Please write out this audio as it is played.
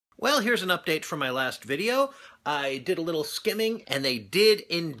Well, here's an update from my last video. I did a little skimming, and they did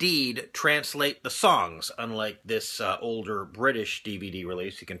indeed translate the songs, unlike this older British DVD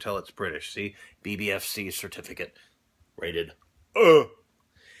release. You can tell it's British, see? BBFC certificate. Rated.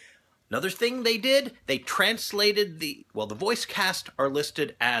 Another thing they did, they translated the voice cast are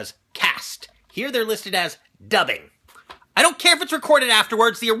listed as cast. Here they're listed as dubbing. I don't care if it's recorded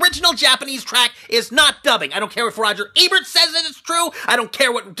afterwards. The original Japanese track is not dubbing. I don't care if Roger Ebert says that it's true. I don't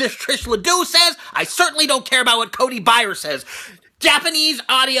care what Trish Ledoux says. I certainly don't care about what Cody Byer says. Japanese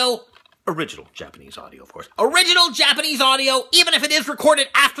audio, original Japanese audio, of course. Original Japanese audio, even if it is recorded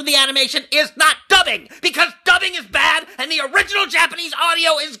after the animation, is not dubbing. Because dubbing is bad and the original Japanese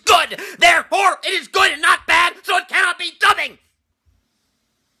audio is good. Therefore, it is good and not bad, so it cannot be dubbing.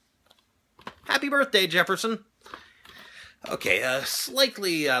 Happy birthday, Jefferson. Okay,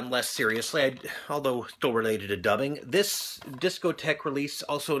 slightly less seriously, although still related to dubbing, this Discotek release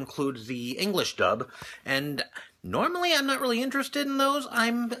also includes the English dub, and normally I'm not really interested in those.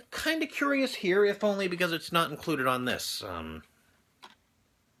 I'm kind of curious here, if only because it's not included on this.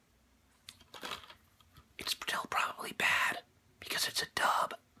 It's still probably bad, because it's a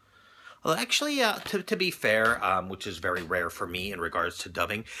dub. Well, actually, to be fair, which is very rare for me in regards to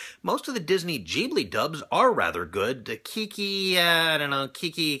dubbing, most of the Disney Ghibli dubs are rather good. Kiki, I don't know,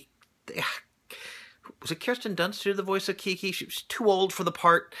 Kiki... Was it Kirsten Dunst who did the voice of Kiki? She was too old for the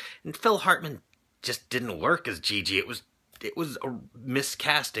part, and Phil Hartman just didn't work as Gigi. It was a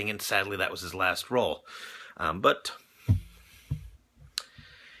miscasting, and sadly that was his last role. But...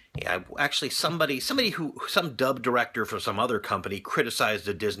 yeah, actually some dub director for some other company criticized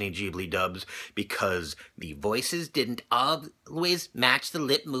the Disney Ghibli dubs because the voices didn't always match the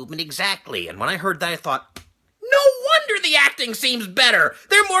lip movement exactly. And when I heard that, I thought, no wonder the acting seems better.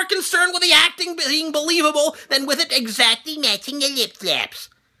 They're more concerned with the acting being believable than with it exactly matching the lip flaps.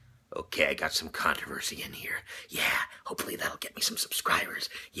 Okay, I got some controversy in here. Yeah, hopefully that'll get me some subscribers.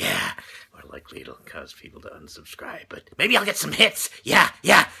 Yeah, more likely it'll cause people to unsubscribe, but maybe I'll get some hits. Yeah.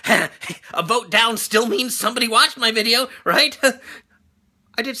 A vote down still means somebody watched my video, right?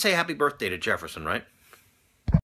 I did say happy birthday to Jefferson, right?